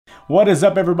What is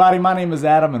up, everybody? My name is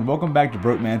Adam and welcome back to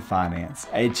Broke Man Finance,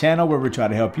 a channel where we try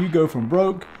to help you go from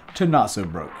broke to not so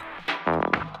broke.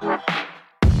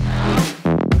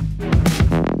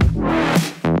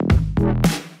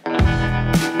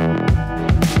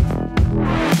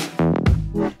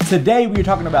 Today we are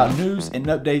talking about news and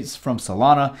updates from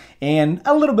Solana and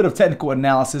a little bit of technical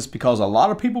analysis because a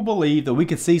lot of people believe that we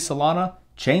could see Solana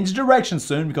change direction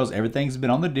soon because everything's been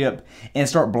on the dip and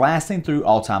start blasting through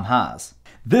all-time highs.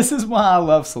 This is why I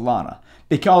love Solana,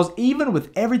 because even with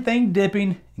everything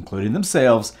dipping, including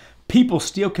themselves, people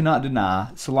still cannot deny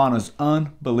Solana's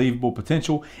unbelievable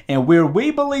potential and where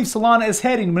we believe Solana is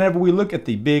heading whenever we look at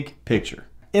the big picture.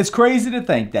 It's crazy to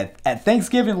think that at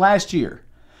Thanksgiving last year,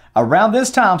 around this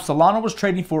time, Solana was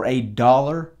trading for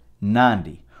 $1.90,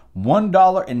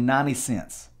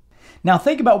 $1.90. Now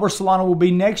think about where Solana will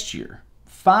be next year,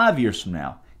 5 years from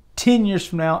now, 10 years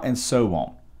from now, and so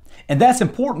on. And that's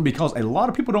important because a lot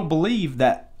of people don't believe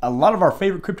that a lot of our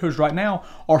favorite cryptos right now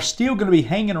are still going to be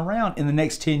hanging around in the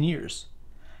next 10 years.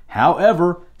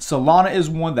 However, Solana is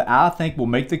one that I think will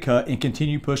make the cut and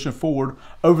continue pushing forward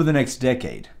over the next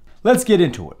decade. Let's get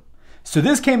into it. So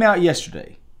this came out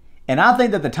yesterday, and I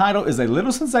think that the title is a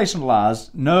little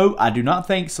sensationalized. No, I do not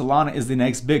think Solana is the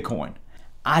next Bitcoin.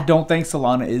 I don't think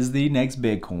Solana is the next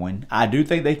Bitcoin. I do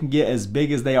think they can get as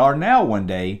big as they are now one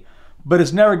day, but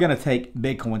it's never going to take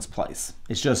Bitcoin's place.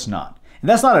 It's just not. And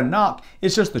that's not a knock,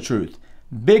 it's just the truth.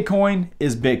 Bitcoin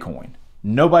is Bitcoin.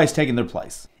 Nobody's taking their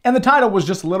place. And the title was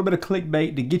just a little bit of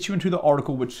clickbait to get you into the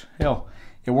article, which, hell,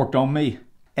 it worked on me.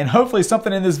 And hopefully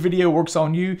something in this video works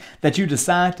on you, that you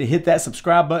decide to hit that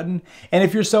subscribe button. And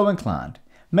if you're so inclined,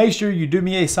 make sure you do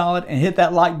me a solid and hit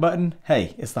that like button.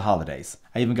 Hey, it's the holidays.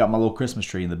 I even got my little Christmas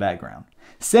tree in the background.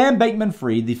 Sam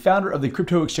Bankman-Fried, the founder of the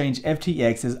crypto exchange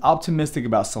FTX, is optimistic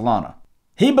about Solana.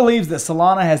 He believes that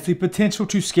Solana has the potential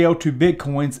to scale to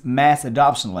Bitcoin's mass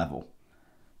adoption level.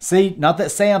 See, not that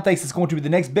Sam thinks it's going to be the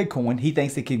next Bitcoin, he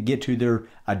thinks it can get to their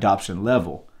adoption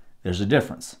level. There's a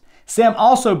difference. Sam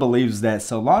also believes that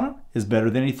Solana is better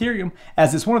than Ethereum,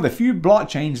 as it's one of the few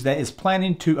blockchains that is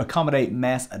planning to accommodate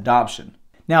mass adoption.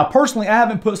 Now, personally, I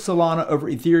haven't put Solana over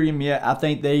Ethereum yet. I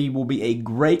think they will be a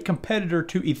great competitor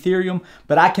to Ethereum,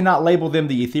 but I cannot label them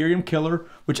the Ethereum killer,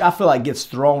 which I feel like gets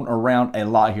thrown around a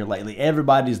lot here lately.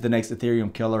 Everybody's the next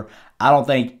Ethereum killer. I don't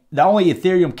think the only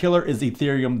Ethereum killer is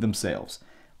Ethereum themselves.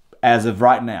 As of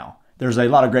right now, there's a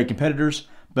lot of great competitors,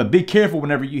 but be careful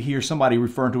whenever you hear somebody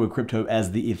referring to a crypto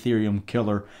as the Ethereum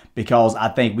killer, because I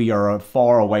think we are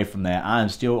far away from that. I am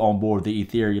still on board the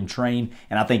Ethereum train,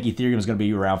 and I think Ethereum is going to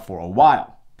be around for a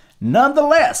while.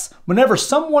 Nonetheless, whenever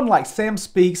someone like Sam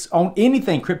speaks on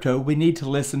anything crypto, we need to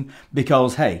listen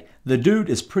because, hey, the dude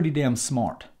is pretty damn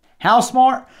smart. How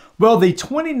smart? Well, the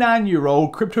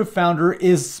 29-year-old crypto founder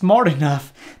is smart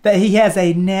enough that he has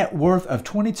a net worth of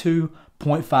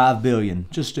 $22.5 billion.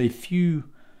 Just a few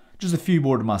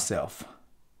more to myself.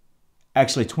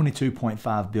 Actually,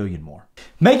 22.5 billion more.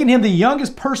 Making him the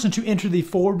youngest person to enter the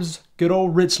Forbes good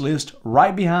old rich list,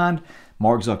 right behind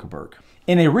Mark Zuckerberg.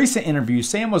 In a recent interview,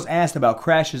 Sam was asked about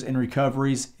crashes and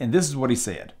recoveries, and this is what he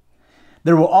said.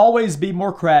 There will always be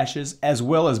more crashes as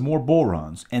well as more bull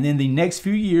runs, and in the next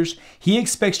few years, he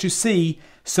expects to see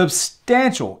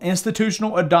substantial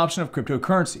institutional adoption of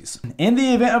cryptocurrencies. In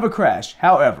the event of a crash,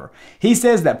 however, he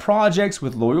says that projects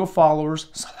with loyal followers,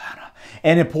 Solana,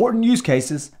 and important use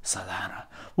cases, Solana,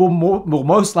 will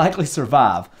most likely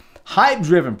survive.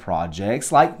 Hype-driven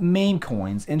projects like meme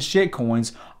coins and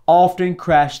shitcoins often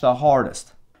crash the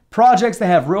hardest. Projects that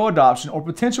have real adoption or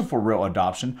potential for real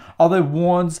adoption are the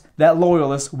ones that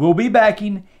loyalists will be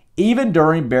backing even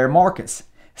during bear markets.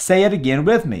 Say it again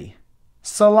with me.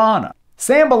 Solana.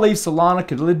 Sam believes Solana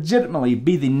could legitimately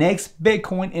be the next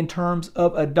Bitcoin in terms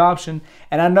of adoption.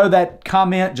 And I know that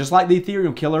comment, just like the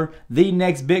Ethereum killer, the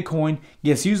next Bitcoin,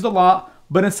 gets used a lot.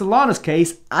 But in Solana's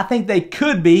case, I think they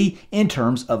could be in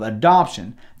terms of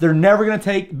adoption. They're never going to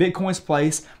take Bitcoin's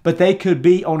place, but they could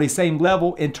be on the same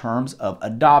level in terms of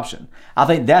adoption. I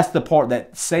think that's the part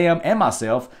that Sam and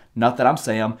myself, not that I'm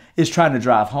Sam, is trying to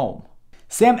drive home.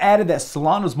 Sam added that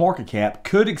Solana's market cap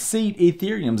could exceed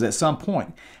Ethereum's at some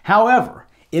point. However,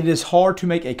 it is hard to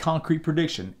make a concrete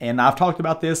prediction, and I've talked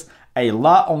about this a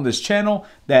lot on this channel,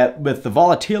 that with the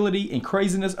volatility and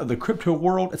craziness of the crypto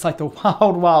world, it's like the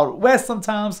wild, wild west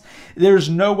sometimes. There's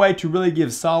no way to really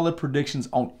give solid predictions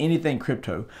on anything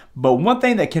crypto. But one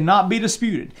thing that cannot be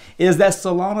disputed is that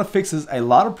Solana fixes a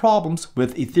lot of problems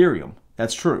with Ethereum.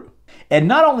 That's true. And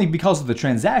not only because of the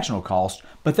transactional cost,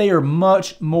 but they are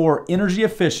much more energy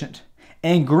efficient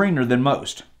and greener than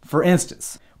most. For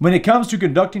instance, when it comes to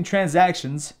conducting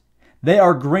transactions, they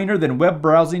are greener than web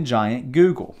browsing giant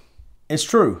Google. It's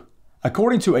true.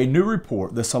 According to a new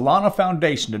report, the Solana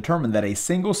Foundation determined that a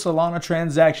single Solana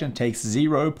transaction takes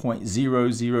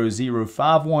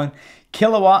 0.00051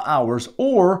 kilowatt hours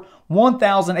or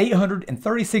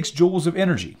 1,836 joules of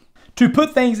energy. To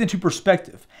put things into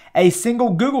perspective, a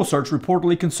single Google search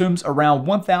reportedly consumes around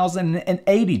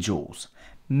 1,080 joules,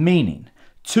 meaning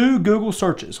 2 Google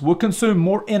searches will consume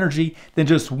more energy than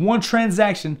just one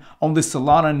transaction on the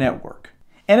Solana network.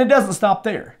 And it doesn't stop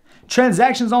there.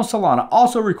 Transactions on Solana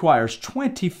also requires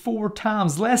 24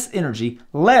 times less energy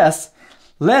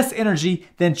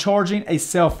than charging a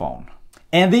cell phone.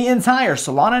 And the entire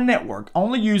Solana network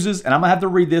only uses, and I'm going to have to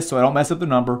read this so I don't mess up the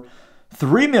number,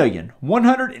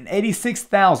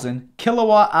 3,186,000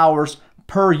 kilowatt hours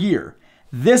per year.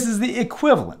 This is the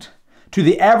equivalent to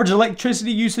the average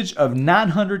electricity usage of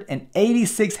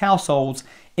 986 households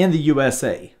in the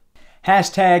USA.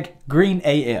 Hashtag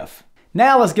GreenAF.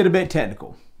 Now let's get a bit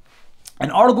technical.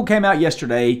 An article came out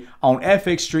yesterday on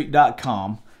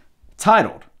fxstreet.com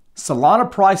titled,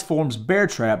 Solana Price Forms Bear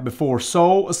Trap Before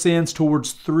Sol Ascends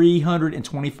Towards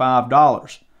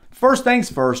 $325. First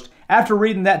things first, after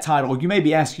reading that title, you may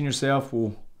be asking yourself,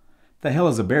 well, the hell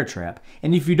is a bear trap?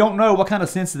 And if you don't know, what kind of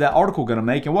sense is that article going to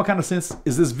make and what kind of sense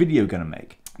is this video going to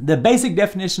make? The basic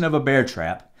definition of a bear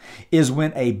trap is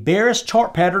when a bearish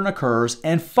chart pattern occurs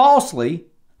and falsely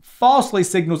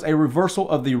signals a reversal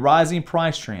of the rising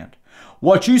price trend.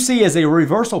 What you see is a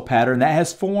reversal pattern that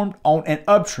has formed on an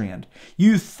uptrend.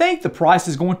 You think the price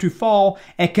is going to fall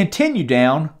and continue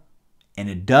down, and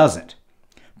it doesn't.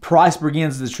 Price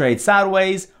begins to trade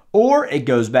sideways or it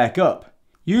goes back up.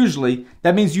 Usually,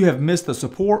 that means you have missed the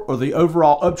support or the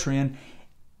overall uptrend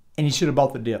and you should have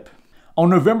bought the dip. On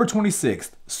November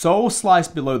 26th, Sol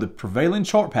sliced below the prevailing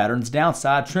chart pattern's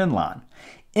downside trend line,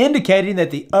 indicating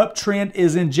that the uptrend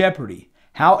is in jeopardy.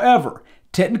 However,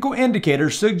 technical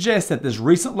indicators suggest that this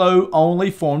recent low only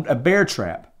formed a bear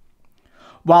trap.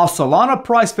 While Solana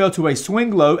price fell to a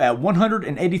swing low at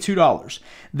 $182,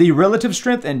 the relative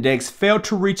strength index failed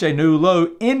to reach a new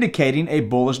low, indicating a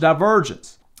bullish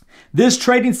divergence. This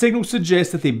trading signal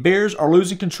suggests that the bears are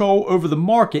losing control over the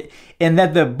market and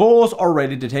that the bulls are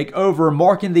ready to take over,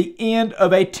 marking the end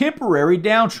of a temporary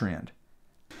downtrend.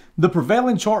 The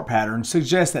prevailing chart pattern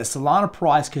suggests that Solana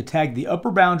price could tag the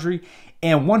upper boundary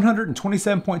and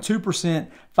 127.2%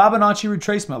 Fibonacci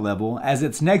retracement level as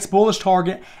its next bullish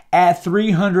target at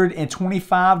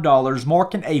 $325,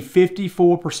 marking a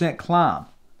 54% climb.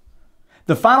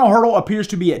 The final hurdle appears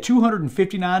to be at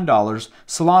 $259,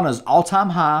 Solana's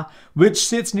all-time high, which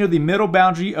sits near the middle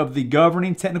boundary of the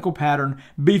governing technical pattern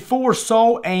before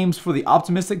Sol aims for the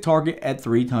optimistic target at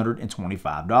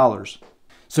 $325.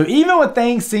 So even when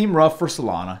things seem rough for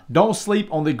Solana, don't sleep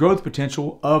on the growth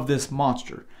potential of this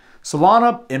monster.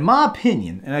 Solana, in my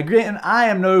opinion, and again, I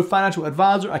am no financial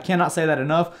advisor, I cannot say that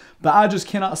enough, but I just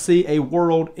cannot see a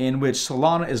world in which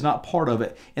Solana is not part of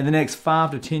it in the next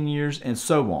 5 to 10 years and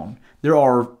so on. There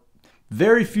are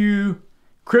very few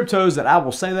cryptos that I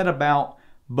will say that about,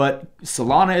 but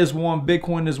Solana is one,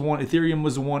 Bitcoin is one, Ethereum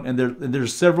was one, and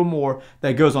there's several more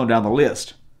that goes on down the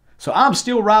list. So I'm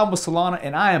still riding with Solana,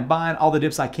 and I am buying all the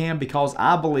dips I can because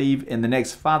I believe in the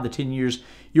next 5 to 10 years,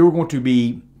 you're going to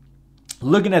be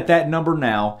looking at that number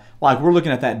now, like we're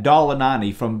looking at that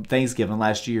 $1.90 from Thanksgiving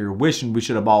last year, wishing we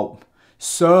should have bought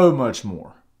so much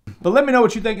more. But let me know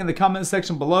what you think in the comment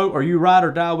section below. Are you ride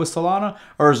or die with Solana,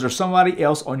 or is there somebody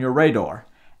else on your radar?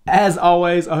 As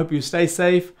always, I hope you stay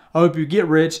safe, I hope you get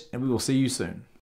rich, and we will see you soon.